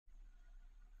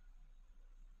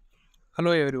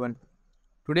Hello everyone.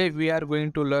 Today we are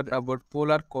going to learn about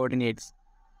polar coordinates.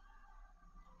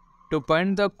 To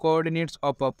find the coordinates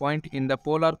of a point in the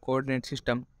polar coordinate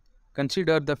system,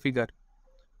 consider the figure.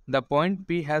 The point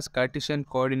P has Cartesian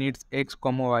coordinates x,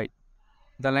 y.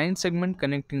 The line segment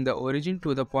connecting the origin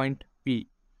to the point P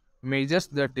measures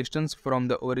the distance from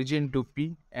the origin to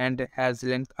P and has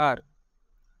length r.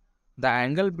 The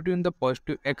angle between the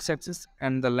positive x-axis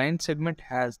and the line segment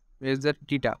has measure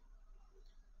theta.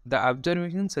 The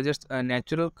observation suggests a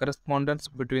natural correspondence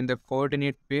between the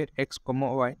coordinate pair x,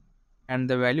 y and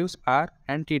the values r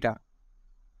and theta.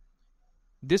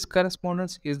 This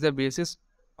correspondence is the basis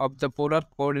of the polar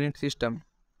coordinate system.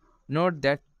 Note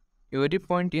that every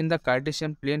point in the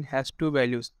Cartesian plane has two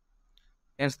values,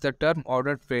 hence the term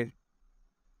ordered pair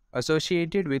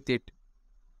associated with it.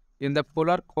 In the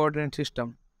polar coordinate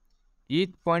system,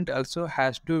 each point also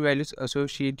has two values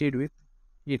associated with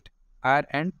it, r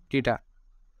and theta.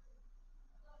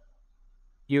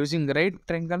 Using right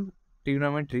triangle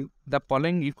trigonometry, the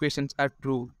following equations are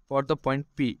true for the point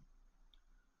P.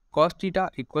 Cos theta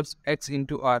equals x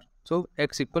into r, so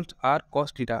x equals r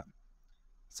cos theta.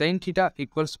 Sin theta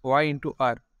equals y into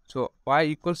r, so y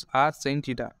equals r sin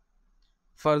theta.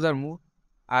 Furthermore,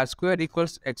 r square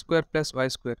equals x square plus y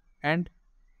square and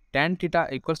tan theta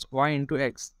equals y into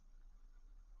x.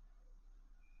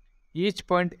 Each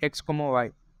point x,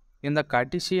 y in the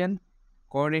Cartesian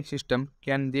coordinate system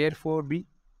can therefore be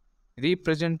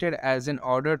represented as an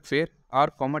ordered pair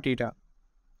r, theta.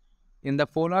 In the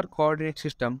polar coordinate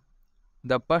system,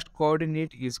 the first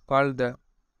coordinate is called the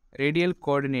radial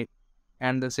coordinate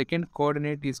and the second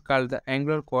coordinate is called the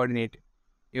angular coordinate.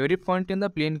 Every point in the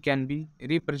plane can be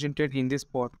represented in this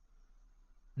form.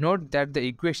 Note that the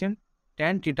equation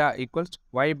tan theta equals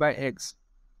y by x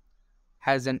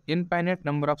has an infinite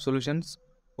number of solutions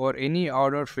for any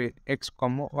ordered pair x,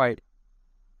 y.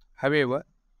 However,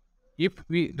 if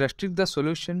we restrict the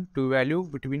solution to value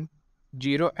between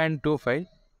 0 and 2,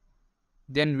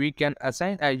 then we can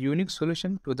assign a unique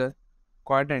solution to the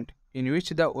quadrant in which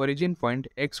the origin point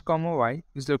x, y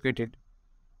is located.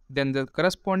 Then the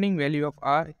corresponding value of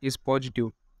r is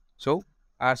positive. So,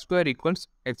 r square equals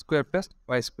x square plus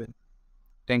y square.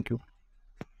 Thank you.